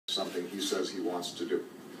something he says he wants to do,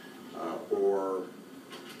 or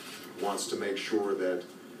wants to make sure that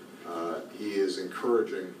he is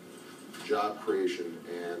encouraging job creation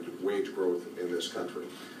and wage growth in this country.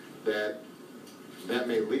 That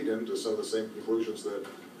may lead him to some of the same conclusions that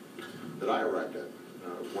I arrived at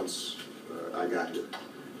once I got here.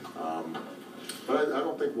 But I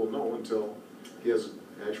don't think we'll know until he has an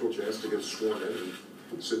actual chance to get sworn in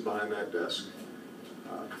and sit behind that desk.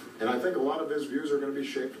 And I think a lot of his views are going to be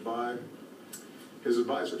shaped by his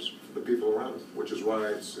advisors, the people around him, which is why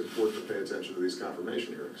it's important to pay attention to these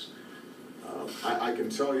confirmation hearings. I can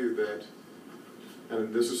tell you that,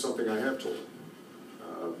 and this is something I have told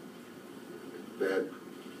him, that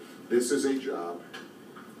this is a job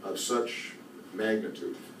of such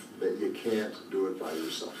magnitude that you can't do it by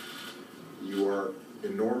yourself. You are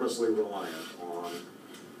enormously reliant on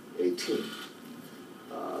a team.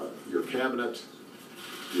 Your cabinet,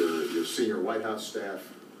 your senior White House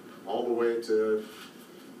staff, all the way to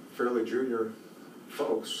fairly junior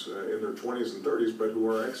folks in their 20s and 30s, but who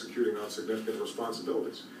are executing on significant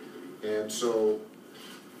responsibilities. And so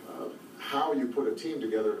how you put a team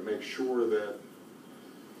together to make sure that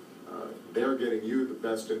they're getting you the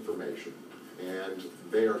best information and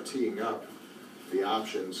they are teeing up the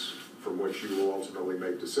options from which you will ultimately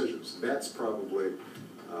make decisions, that's probably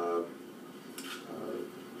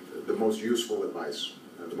the most useful advice,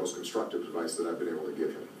 the most constructive advice that I've been able to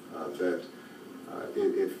give him. That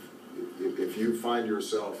if you find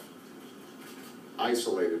yourself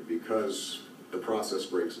isolated because the process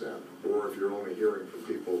breaks down, or if you're only hearing from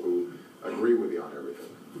people who agree with you on everything,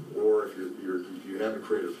 or if you haven't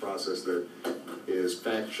created a process that is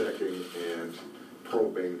fact-checking and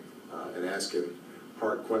probing and asking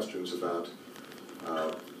hard questions about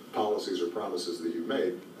policies or promises that you've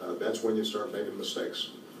made, that's when you start making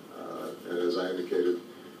mistakes. And as I indicated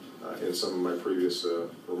in some of my previous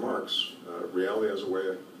remarks, reality has a way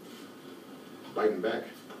of biting back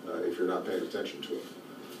if you're not paying attention to it.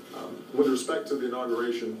 With respect to the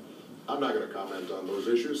inauguration, I'm not going to comment on those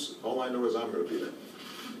issues. All I know is I'm going to be there.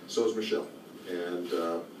 So is Michelle. And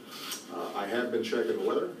I have been checking the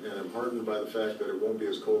weather, and I'm heartened by the fact that it won't be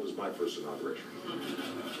as cold as my first inauguration,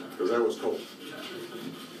 because that was cold.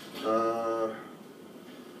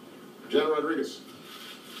 Jenna Rodriguez.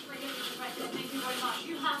 Thank you very much.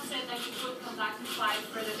 You have said that you would come back and fight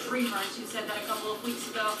for the Dreamers. You said that a couple of weeks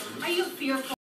ago. Are you fearful?